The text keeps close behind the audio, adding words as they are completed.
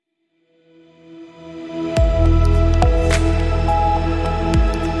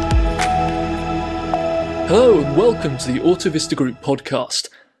Hello and welcome to the AutoVista Group podcast.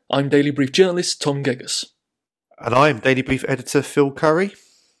 I'm Daily Brief journalist Tom Gegas. And I'm Daily Brief editor Phil Curry.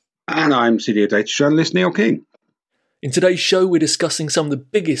 And I'm senior data journalist Neil King. In today's show, we're discussing some of the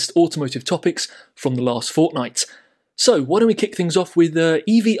biggest automotive topics from the last fortnight. So why don't we kick things off with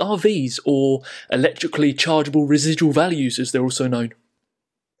EV-RVs, or electrically chargeable residual values as they're also known.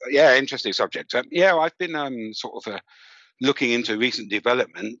 Yeah, interesting subject. I've been looking into recent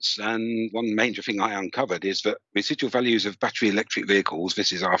developments, and one major thing I uncovered is that residual values of battery electric vehicles,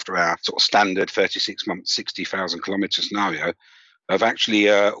 this is after our sort of standard 36-month, 60,000 kilometre scenario, have actually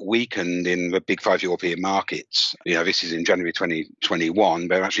weakened in the big five European markets. This is in January 2021.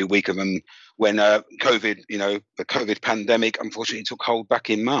 They're actually weaker than when the COVID pandemic unfortunately took hold back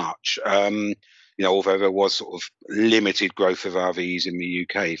in March. Although there was sort of limited growth of RVs in the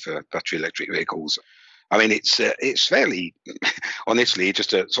UK for battery electric vehicles. I mean, it's fairly, honestly,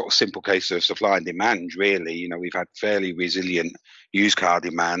 just a sort of simple case of supply and demand, really. We've had fairly resilient used car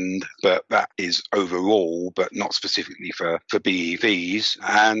demand, but that is overall, but not specifically for BEVs.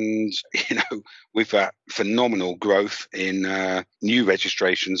 And, with that phenomenal growth in new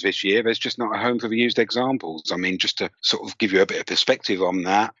registrations this year, there's just not a home for the used examples. I mean, just to sort of give you a bit of perspective on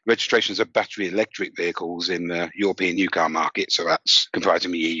that, registrations of battery electric vehicles in the European new car market, so that's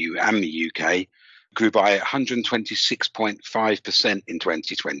comprising the EU and the UK, grew by 126.5% in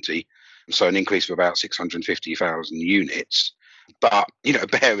 2020, so an increase of about 650,000 units. But,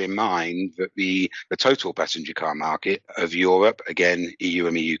 bear in mind that the total passenger car market of Europe, again, EU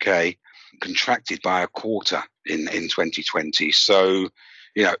and the UK, contracted by a quarter in 2020. So,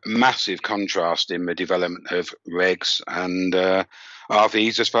 massive contrast in the development of regs and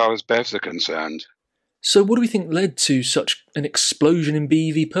RVs as far as BEVs are concerned. So what do we think led to such an explosion in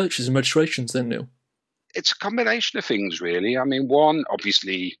BEV purchases and registrations then, Neil? It's a combination of things, really. I mean, one,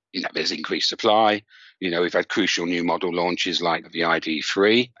 obviously, there's increased supply. We've had crucial new model launches like the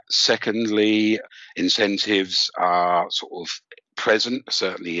ID.3. Secondly, incentives are sort of present,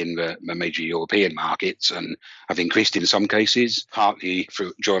 certainly in the major European markets, and have increased in some cases, partly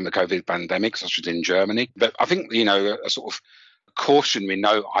during the COVID pandemic, such as in Germany. But I think, a sort of cautionary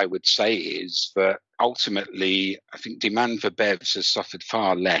note I would say is that ultimately I think demand for BEVs has suffered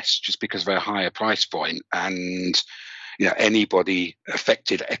far less just because of their higher price point, and anybody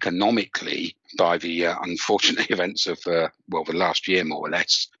affected economically by the unfortunate events of the last year more or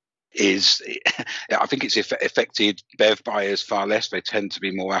less I think it's affected BEV buyers far less. They tend to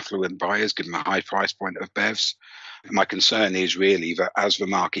be more affluent buyers given the high price point of BEVs. My concern is really that as the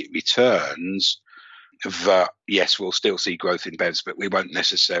market returns, that yes, we'll still see growth in BEVs, but we won't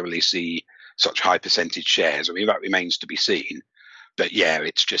necessarily see such high percentage shares. I mean, that remains to be seen. But yeah,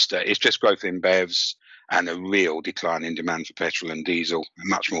 it's just growth in BEVs and a real decline in demand for petrol and diesel,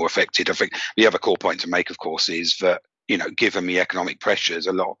 much more affected. I think the other core point to make, of course, is that, given the economic pressures,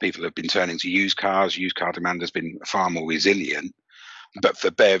 a lot of people have been turning to used cars. Used car demand has been far more resilient. But for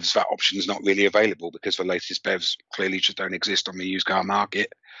BEVs, that option is not really available because the latest BEVs clearly just don't exist on the used car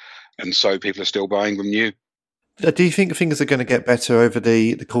market. And so people are still buying them new. Do you think things are going to get better over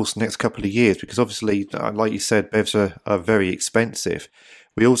the course of the next couple of years? Because obviously, like you said, BEVs are very expensive.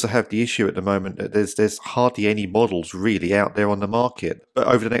 We also have the issue at the moment that there's hardly any models really out there on the market. But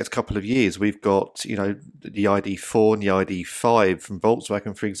over the next couple of years, we've got, the ID.4 and the ID.5 from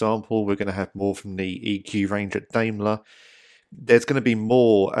Volkswagen, for example. We're going to have more from the EQ range at Daimler. There's going to be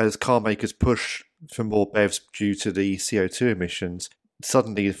more as car makers push for more BEVs due to the CO2 emissions.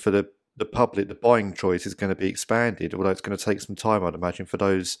 Suddenly, for the public, the buying choice is going to be expanded, although it's going to take some time, I'd imagine, for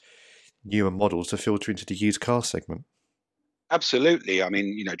those newer models to filter into the used car segment. Absolutely. I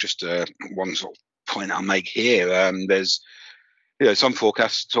mean, just one sort of point I'll make here. There's, some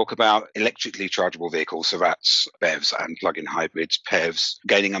forecasts talk about electrically chargeable vehicles, so that's BEVs and plug-in hybrids, PHEVs,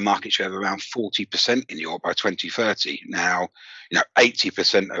 gaining a market share of around 40% in Europe by 2030. Now,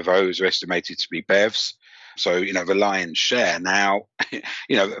 80% of those are estimated to be BEVs. So, the lion's share. Now,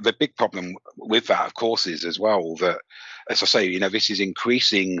 the big problem with that, of course, is as well that, as I say, this is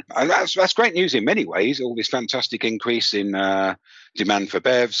increasing. And that's great news in many ways, all this fantastic increase in demand for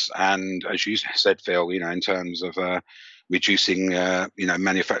BEVs. And as you said, Phil, in terms of reducing,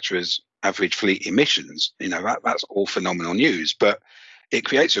 manufacturers' average fleet emissions, that's all phenomenal news. But it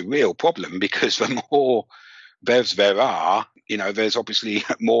creates a real problem because the more BEVs there are, there's obviously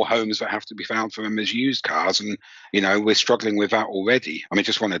more homes that have to be found for them as used cars. And, we're struggling with that already. I mean,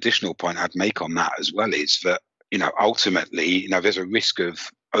 just one additional point I'd make on that as well is that, ultimately, there's a risk of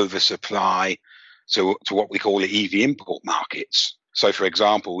oversupply to what we call the EV import markets. So, for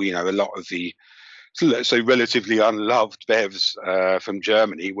example, a lot of the, let's say, relatively unloved BEVs from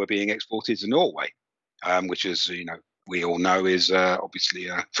Germany were being exported to Norway. which is, we all know is obviously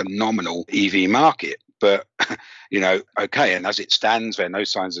a phenomenal EV market. But, okay, and as it stands, there are no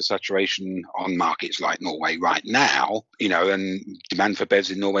signs of saturation on markets like Norway right now, and demand for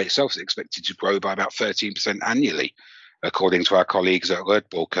BEVs in Norway itself is expected to grow by about 13% annually, according to our colleagues at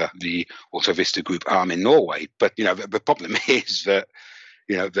Rødbolka, the Autovista Group arm in Norway. But, the problem is that,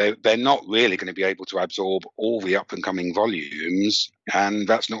 they're not really going to be able to absorb all the up and coming volumes. And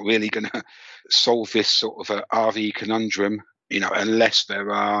that's not really going to solve this sort of RV conundrum, unless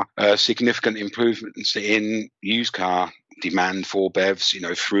there are significant improvements in used car demand for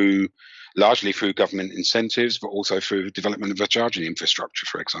BEVs, largely through government incentives, but also through the development of a charging infrastructure,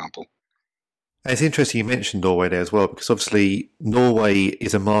 for example. It's interesting you mentioned Norway there as well, because obviously Norway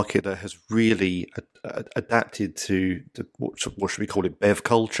is a market that has really adapted to what should we call it, BEV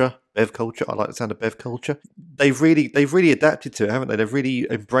culture. BEV culture. I like the sound of BEV culture. They've really adapted to it, haven't they? They've really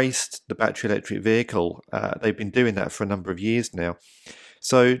embraced the battery electric vehicle. They've been doing that for a number of years now.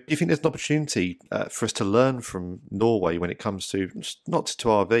 So do you think there's an opportunity for us to learn from Norway when it comes to, not to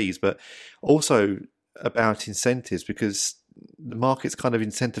RVs, but also about incentives? Because the market's kind of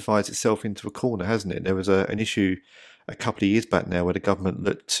incentivized itself into a corner, hasn't it? There was an issue a couple of years back now where the government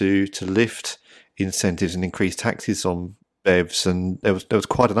looked to lift incentives and increase taxes on BEVs, and there was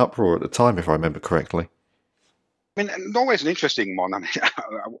quite an uproar at the time, if I remember correctly. I mean, Norway's an interesting one. I mean,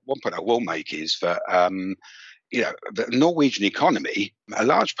 one point I will make is that the Norwegian economy, a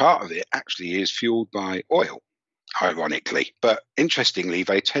large part of it actually is fueled by oil, ironically. But interestingly,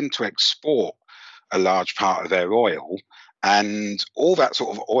 they tend to export a large part of their oil, and all that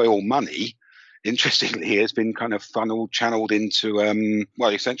sort of oil money, interestingly, has been kind of channeled into,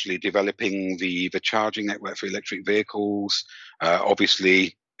 essentially developing the charging network for electric vehicles,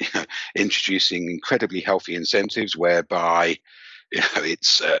 obviously introducing incredibly healthy incentives whereby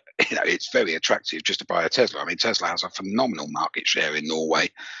it's very attractive just to buy a Tesla. I mean, Tesla has a phenomenal market share in Norway,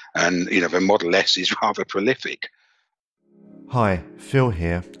 and the Model S is rather prolific. Hi, Phil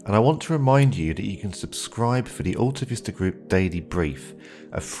here, and I want to remind you that you can subscribe for the Autovista Group Daily Brief,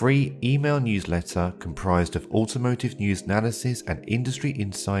 a free email newsletter comprised of automotive news analysis and industry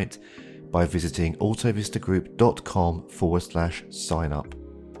insight by visiting autovistagroup.com/sign up.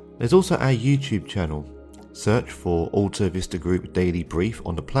 There's also our YouTube channel. Search for Autovista Group Daily Brief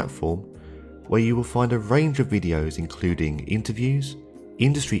on the platform, where you will find a range of videos including interviews,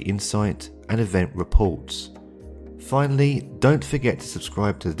 industry insight, and event reports. Finally, don't forget to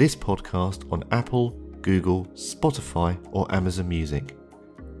subscribe to this podcast on Apple, Google, Spotify, or Amazon Music.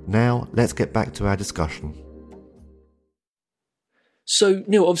 Now, let's get back to our discussion. So,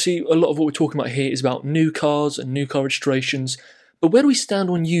 Neil, obviously a lot of what we're talking about here is about new cars and new car registrations, but where do we stand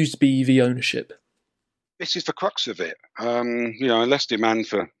on used BEV ownership? This is the crux of it. Unless demand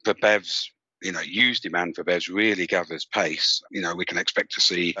for BEVs, used demand for BEVs really gathers pace, we can expect to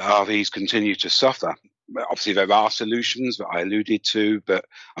see RVs continue to suffer. Obviously, there are solutions that I alluded to, but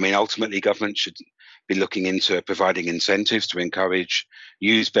I mean, ultimately, government should be looking into providing incentives to encourage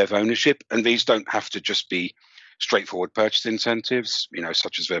used BEV ownership. And these don't have to just be straightforward purchase incentives,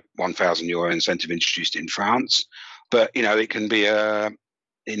 such as the €1,000 incentive introduced in France. But, it can be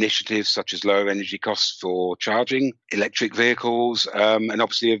initiatives such as lower energy costs for charging electric vehicles, and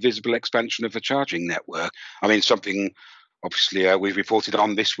obviously a visible expansion of the charging network. I mean, something obviously we've reported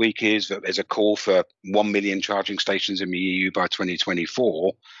on this week is that there's a call for 1 million charging stations in the EU by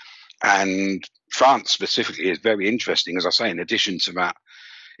 2024. And France specifically is very interesting. As I say, in addition to that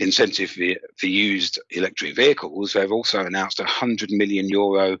incentive for used electric vehicles, they've also announced a €100 million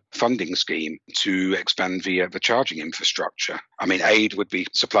funding scheme to expand the charging infrastructure. I mean, aid would be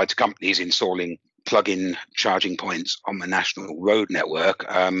supplied to companies installing plug-in charging points on the national road network.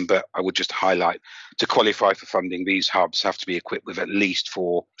 But I would just highlight, to qualify for funding, these hubs have to be equipped with at least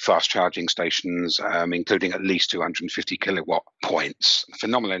 4 fast charging stations, including at least 250 kilowatt points.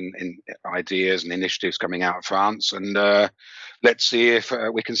 Phenomenal ideas and initiatives coming out of France. And let's see if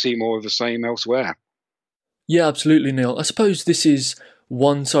we can see more of the same elsewhere. Yeah, absolutely, Neil. I suppose this is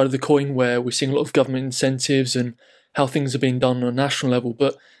one side of the coin where we're seeing a lot of government incentives and how things are being done on a national level.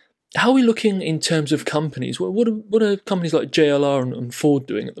 But how are we looking in terms of companies? What are companies like JLR and Ford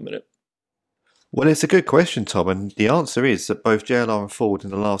doing at the minute? Well, it's a good question, Tom, and the answer is that both JLR and Ford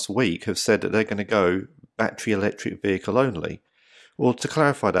in the last week have said that they're going to go battery electric vehicle only. Well, to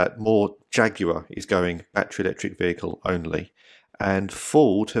clarify that, more Jaguar is going battery electric vehicle only, and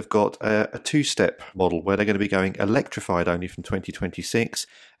Ford have got a 2-step model where they're going to be going electrified only from 2026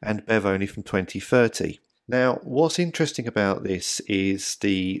 and BEV only from 2030. Now, what's interesting about this is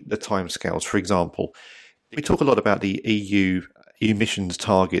the timescales. For example, we talk a lot about the EU emissions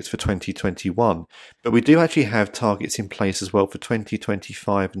targets for 2021, but we do actually have targets in place as well for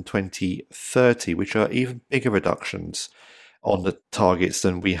 2025 and 2030, which are even bigger reductions on the targets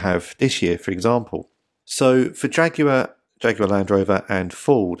than we have this year, for example. So for Jaguar Land Rover and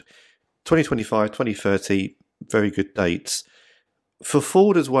Ford, 2025, 2030, very good dates. For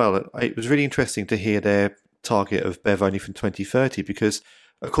Ford as well, it was really interesting to hear their target of BEV only from 2030 because,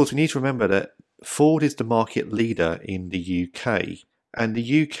 of course, we need to remember that Ford is the market leader in the UK, and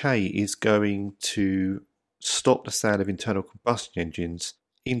the UK is going to stop the sale of internal combustion engines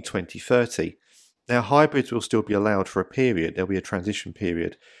in 2030. Now, hybrids will still be allowed for a period. There'll be a transition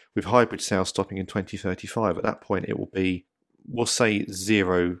period with hybrid sales stopping in 2035. At that point, it will be, we'll say,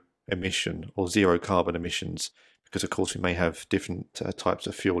 zero emission or zero carbon emissions, because, of course, we may have different types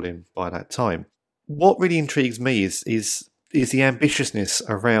of fuel in by that time. What really intrigues me is the ambitiousness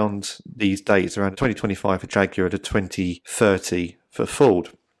around these dates, around 2025 for Jaguar to 2030 for Ford.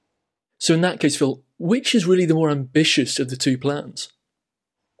 So in that case, Phil, which is really the more ambitious of the two plans?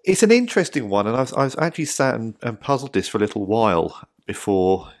 It's an interesting one, and I've actually sat and puzzled this for a little while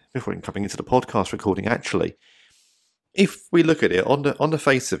before coming into the podcast recording, actually. If we look at it, on the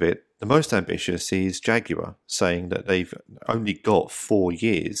face of it, the most ambitious is Jaguar, saying that they've only got 4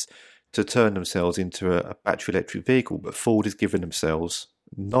 years to turn themselves into a battery electric vehicle, but Ford has given themselves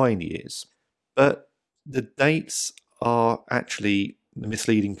 9 years. But the dates are actually the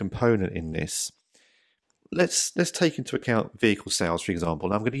misleading component in this. Let's take into account vehicle sales, for example.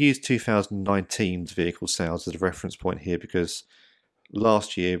 Now, I'm going to use 2019's vehicle sales as a reference point here because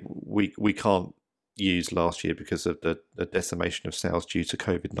last year we can't use last year because of the decimation of sales due to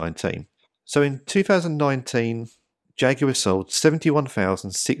COVID-19. So in 2019, Jaguar sold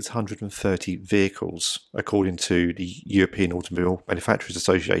 71,630 vehicles, according to the European Automobile Manufacturers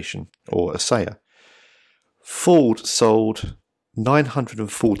Association, or ASEA. Ford sold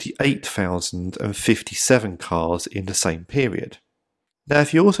 948,057 cars in the same period. Now,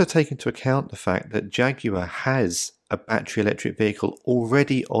 if you also take into account the fact that Jaguar has a battery electric vehicle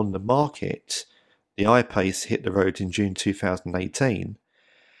already on the market, the I-Pace hit the road in June 2018,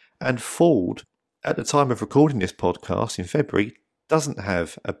 and Ford, at the time of recording this podcast in February, doesn't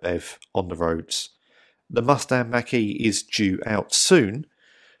have a BEV on the roads. The Mustang Mach-E is due out soon,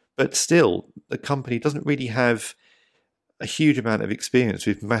 but still, the company doesn't really have a huge amount of experience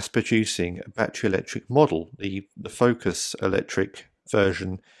with mass producing a battery electric model. The Focus electric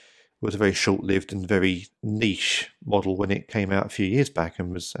version was a very short-lived and very niche model when it came out a few years back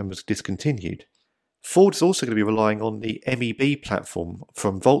and was discontinued. Ford is also going to be relying on the MEB platform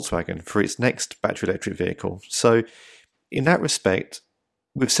from Volkswagen for its next battery electric vehicle. So in that respect,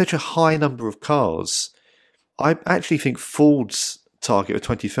 with such a high number of cars, I actually think Ford's target of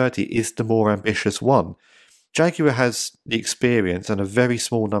 2030 is the more ambitious one. Jaguar has the experience and a very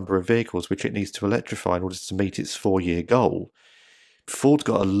small number of vehicles which it needs to electrify in order to meet its 4-year goal. Ford's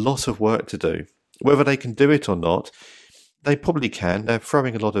got a lot of work to do. Whether they can do it or not, they probably can. They're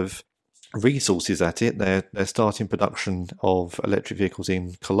throwing a lot of resources at it. They're starting production of electric vehicles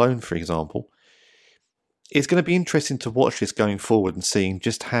in Cologne, for example. It's going to be interesting to watch this going forward and seeing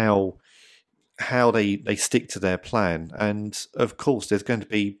just how they stick to their plan. And of course, there's going to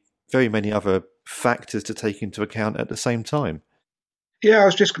be very many other factors to take into account at the same time. Yeah, I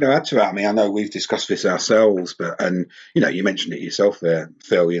was just going to add to that. I mean, I know we've discussed this ourselves, and you mentioned it yourself there,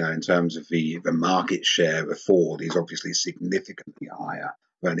 Phil. In terms of the market share of Ford is obviously significantly higher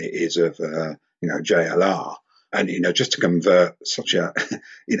than it is of JLR. And just to convert such a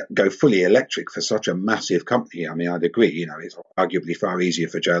go fully electric for such a massive company, I mean, I'd agree. It's arguably far easier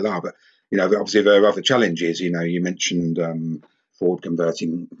for JLR, but obviously there are other challenges. You mentioned Ford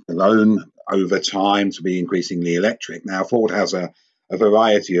converting Cologne over time to be increasingly electric. Now Ford has a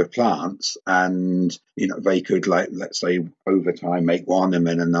variety of plants, and they could, let's say, over time make one and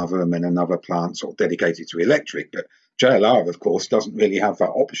then another plant sort of dedicated to electric. But JLR, of course, doesn't really have that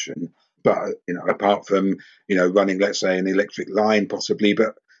option. But apart from running, let's say, an electric line possibly,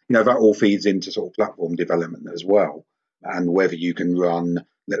 but that all feeds into sort of platform development as well, and whether you can run,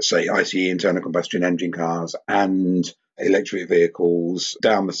 let's say, ICE internal combustion engine cars and electric vehicles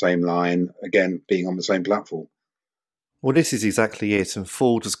down the same line, again being on the same platform. Well, this is exactly it. And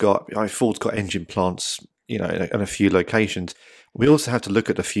Ford's got engine plants, in a few locations. We also have to look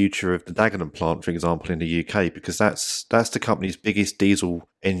at the future of the Dagenham plant, for example, in the UK, because that's the company's biggest diesel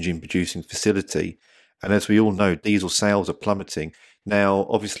engine producing facility. And as we all know, diesel sales are plummeting. Now,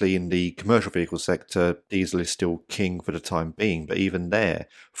 obviously, in the commercial vehicle sector, diesel is still king for the time being. But even there,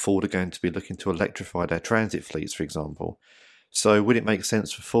 Ford are going to be looking to electrify their transit fleets, for example. So would it make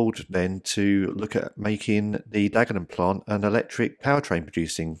sense for Ford then to look at making the Dagenham plant an electric powertrain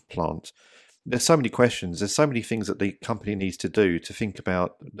producing plant? There's so many questions. There's so many things that the company needs to do to think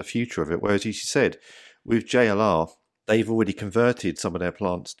about the future of it. Whereas, as you said, with JLR, they've already converted some of their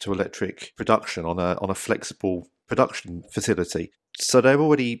plants to electric production on a flexible production facility. So they're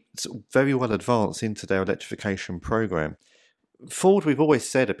already very well advanced into their electrification program. Ford, we've always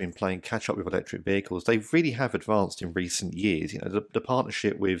said, have been playing catch up with electric vehicles. They really have advanced in recent years. The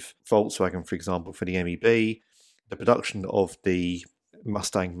partnership with Volkswagen, for example, for the MEB, the production of the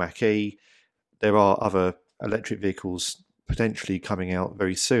Mustang Mach-E. There are other electric vehicles potentially coming out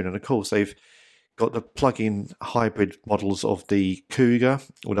very soon. And of course, they've got the plug-in hybrid models of the Kuga,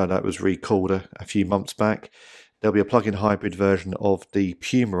 although that was recalled a few months back. There'll be a plug-in hybrid version of the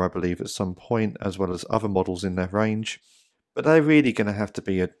Puma, I believe, at some point, as well as other models in their range. But they're really going to have to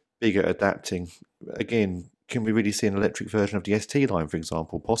be a bigger adapting. Again, can we really see an electric version of the ST line, for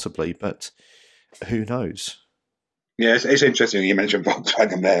example? Possibly, but who knows? Yeah, it's interesting you mentioned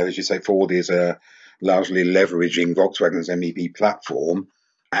Volkswagen there. As you say, Ford is largely leveraging Volkswagen's MEB platform.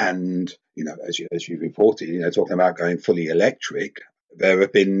 And, as you reported, talking about going fully electric, there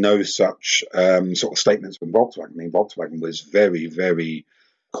have been no such sort of statements from Volkswagen. I mean, Volkswagen was very, very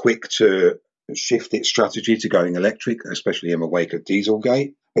quick to shift its strategy to going electric, especially in the wake of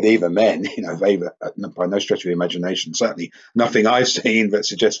Dieselgate. But even then, they, by no stretch of the imagination, certainly nothing I've seen that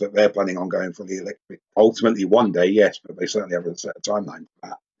suggests that they're planning on going fully electric. Ultimately, one day, yes, but they certainly have a set timeline for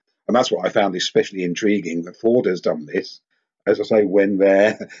that. And that's what I found especially intriguing, that Ford has done this, as I say, when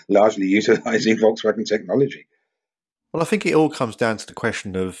they're largely utilising Volkswagen technology. Well, I think it all comes down to the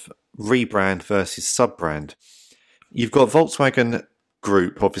question of rebrand versus sub-brand. You've got Volkswagen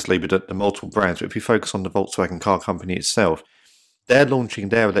Group, obviously, with the multiple brands, but if you focus on the Volkswagen car company itself, they're launching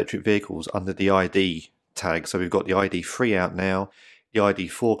their electric vehicles under the ID tag. So we've got the ID3 out now, the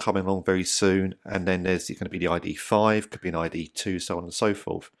ID4 coming along very soon, and then there's going to be the ID5, could be an ID2, so on and so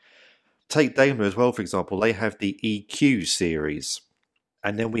forth. Take Daimler as well, for example, they have the EQ series.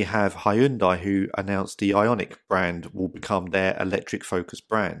 And then we have Hyundai, who announced the Ioniq brand will become their electric-focused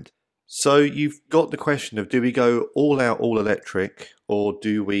brand. So you've got the question of, do we go all out, all electric, or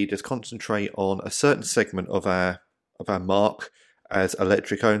do we just concentrate on a certain segment of our mark as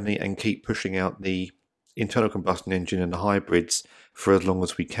electric only and keep pushing out the internal combustion engine and the hybrids for as long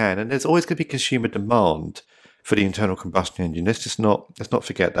as we can? And there's always going to be consumer demand for the internal combustion engine. Let's not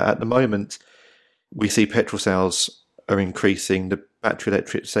forget that. At the moment, we see petrol sales are increasing. The battery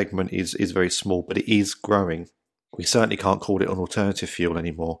electric segment is very small, but it is growing. We certainly can't call it an alternative fuel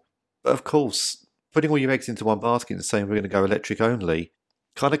anymore. But of course, putting all your eggs into one basket and saying we're going to go electric only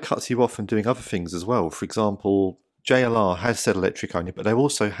kind of cuts you off from doing other things as well. For example, JLR has said electric only, but they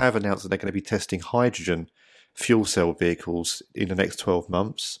also have announced that they're going to be testing hydrogen fuel cell vehicles in the next 12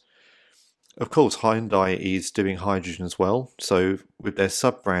 months. Of course, Hyundai is doing hydrogen as well. So with their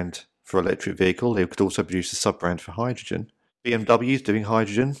sub-brand for electric vehicle, they could also produce a sub-brand for hydrogen. BMW is doing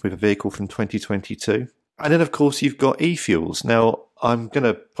hydrogen with a vehicle from 2022. And then, of course, you've got e-fuels. Now, I'm going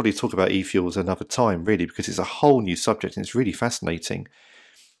to probably talk about e-fuels another time, really, because it's a whole new subject and it's really fascinating.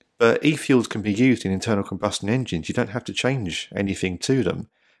 But e-fuels can be used in internal combustion engines. You don't have to change anything to them.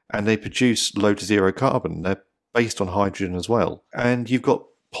 And they produce low to zero carbon. They're based on hydrogen as well. And you've got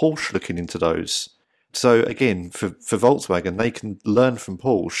Porsche looking into those. So again, for Volkswagen, they can learn from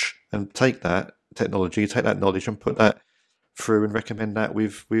Porsche and take that technology, take that knowledge and put that through and recommend that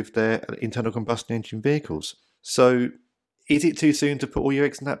with their internal combustion engine vehicles. So is it too soon to put all your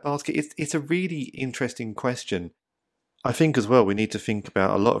eggs in that basket? It's a really interesting question. I think as well we need to think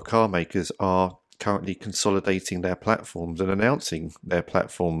about, a lot of car makers are currently consolidating their platforms and announcing their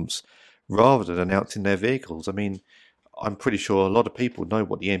platforms rather than announcing their vehicles. I mean, I'm pretty sure a lot of people know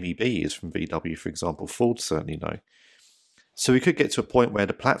what the MEB is from VW, for example. Ford certainly know. So we could get to a point where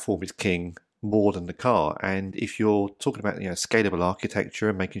the platform is king more than the car. And if you're talking about scalable architecture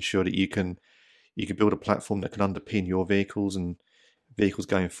and making sure that you can build a platform that can underpin your vehicles and vehicles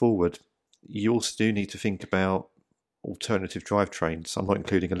going forward, you also do need to think about alternative drivetrains. I'm not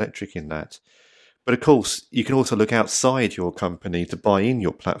including electric in that. But of course, you can also look outside your company to buy in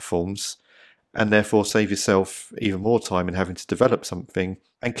your platforms and therefore save yourself even more time in having to develop something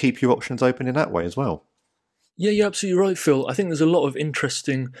and keep your options open in that way as well. Yeah, you're absolutely right, Phil. I think there's a lot of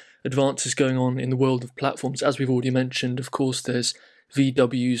interesting advances going on in the world of platforms. As we've already mentioned, of course, there's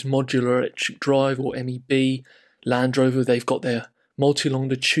VW's modular electric drive, or MEB. Land Rover, they've got their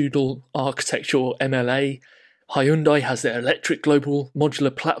multi-longitudinal architecture, or MLA. Hyundai has their electric global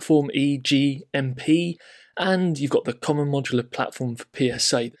modular platform, EGMP. And you've got the common modular platform for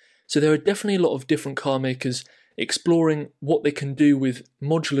PSA. So there are definitely a lot of different car makers exploring what they can do with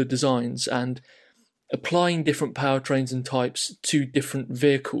modular designs and applying different powertrains and types to different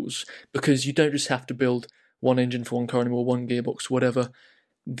vehicles, because you don't just have to build one engine for one car anymore, one gearbox, whatever.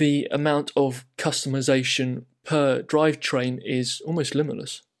 The amount of customization per drivetrain is almost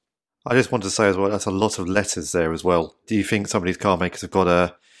limitless. I just want to say as well, that's a lot of letters there as well. Do you think some of these car makers have got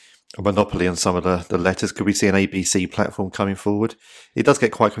a monopoly on some of the letters? Could we see an ABC platform coming forward? It does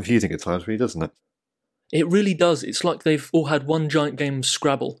get quite confusing at times, really, doesn't it? It really does. It's like they've all had one giant game of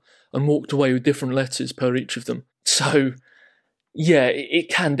Scrabble and walked away with different letters per each of them. So, yeah, it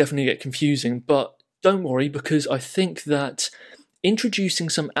can definitely get confusing, but don't worry, because I think that introducing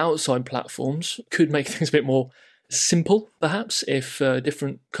some outside platforms could make things a bit more simple, perhaps, if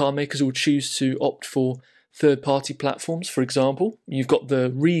different car makers will choose to opt for third-party platforms. For example, you've got the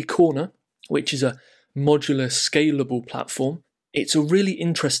ReCorner, which is a modular, scalable platform. It's a really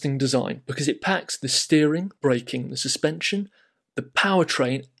interesting design because it packs the steering, braking, the suspension, the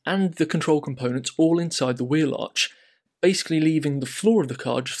powertrain, and the control components all inside the wheel arch, basically leaving the floor of the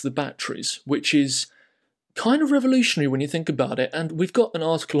car just for the batteries, which is kind of revolutionary when you think about it. And we've got an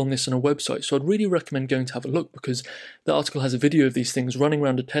article on this on our website, so I'd really recommend going to have a look, because the article has a video of these things running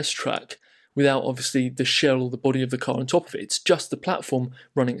around a test track without obviously the shell or the body of the car on top of it. It's just the platform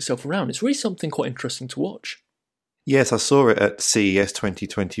running itself around. It's really something quite interesting to watch. Yes, I saw it at CES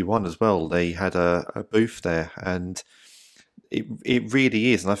 2021 as well. They had a booth there, and it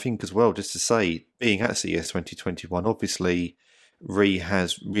really is. And I think as well, just to say, being at CES 2021, obviously Re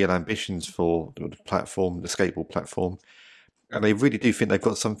has real ambitions for the platform, the skateboard platform, and they really do think they've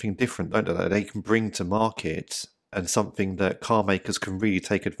got something different, don't they? That they can bring to market, and something that car makers can really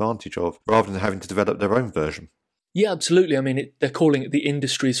take advantage of, rather than having to develop their own version. Yeah, absolutely. I mean, they're calling it the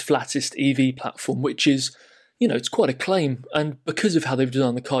industry's flattest EV platform, which is, it's quite a claim. And because of how they've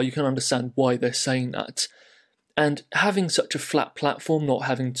designed the car, you can understand why they're saying that. And having such a flat platform, not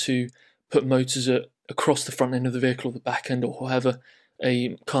having to put motors across the front end of the vehicle or the back end, or however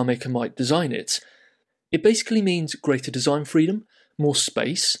a car maker might design it, it basically means greater design freedom, more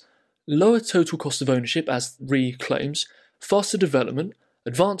space, lower total cost of ownership, as Re claims, faster development,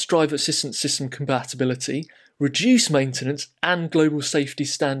 advanced driver assistance system compatibility, reduced maintenance, and global safety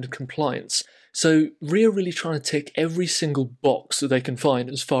standard compliance. So Re are really trying to tick every single box that they can find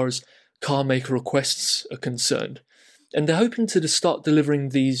as far as car maker requests are concerned. And they're hoping to start delivering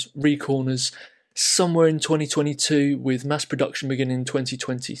these ReCorners somewhere in 2022, with mass production beginning in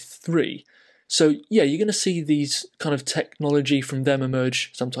 2023. So yeah, you're going to see these kind of technology from them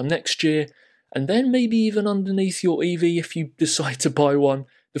emerge sometime next year, and then maybe even underneath your EV if you decide to buy one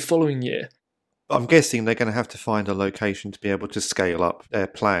the following year. I'm guessing they're going to have to find a location to be able to scale up their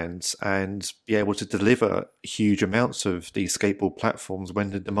plans and be able to deliver huge amounts of these skateboard platforms when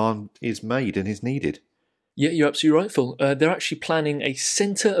the demand is made and is needed. Yeah, you're absolutely right, Phil. They're actually planning a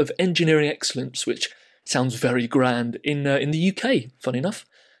Centre of Engineering Excellence, which sounds very grand, in the UK, funny enough,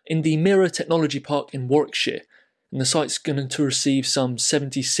 in the Mirror Technology Park in Warwickshire. And the site's going to receive some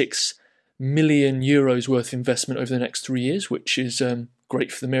 €76 million worth of investment over the next 3 years, which is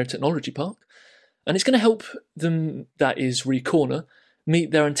great for the Mirror Technology Park. And it's going to help them, that is ReCorner, meet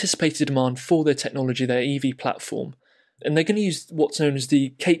their anticipated demand for their technology, their EV platform. And they're going to use what's known as the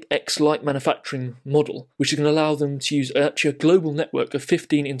CAPE-X light manufacturing model, which is going to allow them to use actually a global network of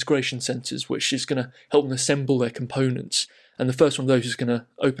 15 integration centres, which is going to help them assemble their components. And the first one of those is going to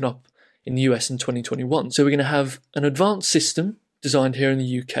open up in the US in 2021. So we're going to have an advanced system designed here in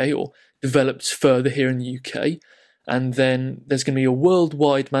the UK, or developed further here in the UK. And then there's going to be a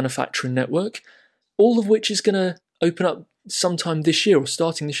worldwide manufacturing network, all of which is going to open up sometime this year, or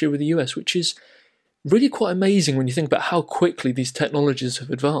starting this year with the US, which is really quite amazing when you think about how quickly these technologies have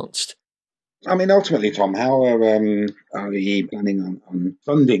advanced. I mean, ultimately, Tom, how are RE planning on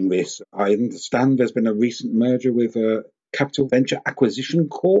funding this? I understand there's been a recent merger with Capital Venture Acquisition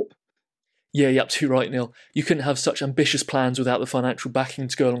Corp. Yeah, you're absolutely right, Neil. You couldn't have such ambitious plans without the financial backing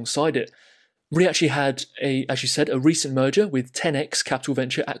to go alongside it. Re actually had, as you said, a recent merger with 10X Capital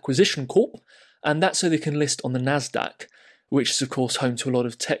Venture Acquisition Corp, and that's so they can list on the NASDAQ, which is, of course, home to a lot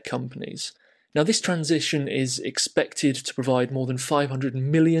of tech companies. Now, this transition is expected to provide more than $500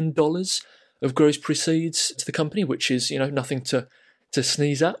 million of gross proceeds to the company, which is, nothing to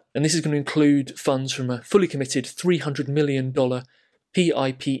sneeze at. And this is going to include funds from a fully committed $300 million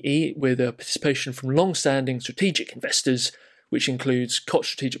PIPE with a participation from long-standing strategic investors, which includes Koch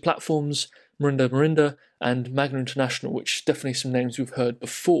Strategic Platforms, Marinda, and Magna International, which definitely some names we've heard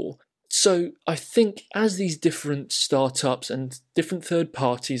before. So I think as these different startups and different third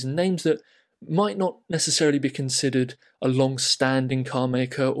parties and names that might not necessarily be considered a long-standing car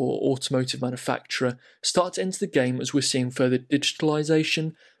maker or automotive manufacturer start to enter the game as we're seeing further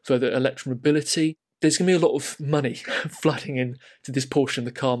digitalisation, further electromobility. There's going to be a lot of money flooding into this portion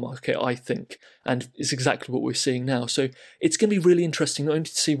of the car market, I think, and it's exactly what we're seeing now. So it's going to be really interesting not only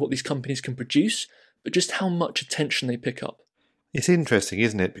to see what these companies can produce, but just how much attention they pick up. It's interesting,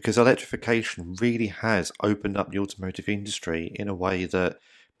 isn't it? Because electrification really has opened up the automotive industry in a way that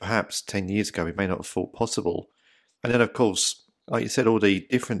perhaps 10 years ago we may not have thought possible. And then, of course, like you said, all the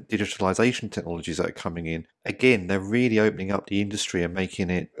different digitalization technologies that are coming in, again, they're really opening up the industry and making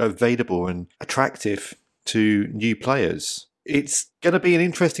it available and attractive to new players. It's going to be an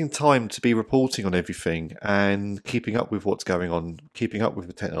interesting time to be reporting on everything and keeping up with what's going on, keeping up with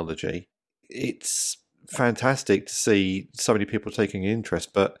the technology. It's fantastic to see so many people taking an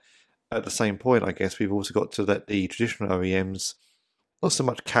interest, but at the same point, I guess we've also got to let the traditional OEMs not so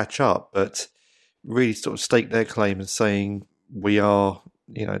much catch up, but really sort of stake their claim and saying, we are,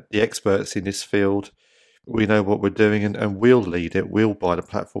 the experts in this field. We know what we're doing and we'll lead it. We'll buy the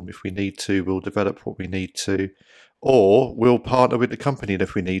platform if we need to. We'll develop what we need to. Or we'll partner with the company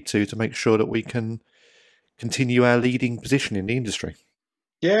if we need to make sure that we can continue our leading position in the industry.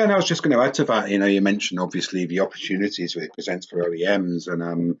 Yeah, and I was just going to add to that, you mentioned obviously the opportunities it presents for OEMs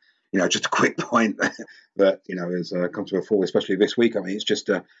and, just a quick point that, has come to a fore, especially this week. I mean, it's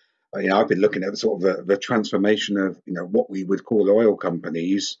just I've been looking at sort of the transformation of, what we would call oil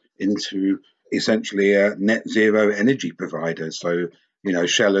companies into essentially net zero energy providers. So,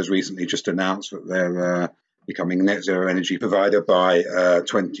 Shell has recently just announced that they're becoming net zero energy provider by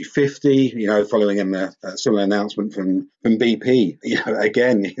 2050, following a similar announcement from BP.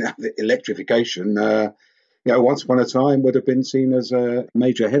 Again, the electrification, once upon a time would have been seen as a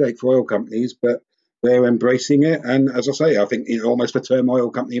major headache for oil companies, but they're embracing it. And as I say, I think almost the term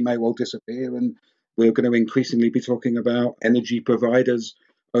oil company may well disappear, and we're going to increasingly be talking about energy providers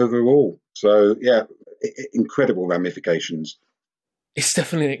overall. So, yeah, incredible ramifications. It's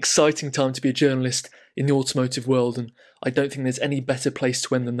definitely an exciting time to be a journalist in the automotive world, and I don't think there's any better place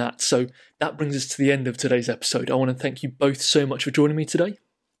to end than that. So that brings us to the end of today's episode. I want to thank you both so much for joining me today.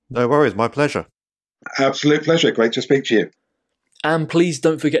 No worries, my pleasure. Absolute pleasure. Great to speak to you. And please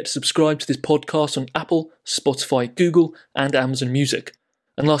don't forget to subscribe to this podcast on Apple, Spotify, Google, and Amazon Music.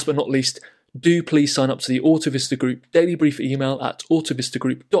 And last but not least, do please sign up to the AutoVista Group daily brief email at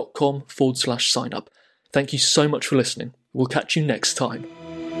autovistagroup.com/sign up. Thank you so much for listening. We'll catch you next time.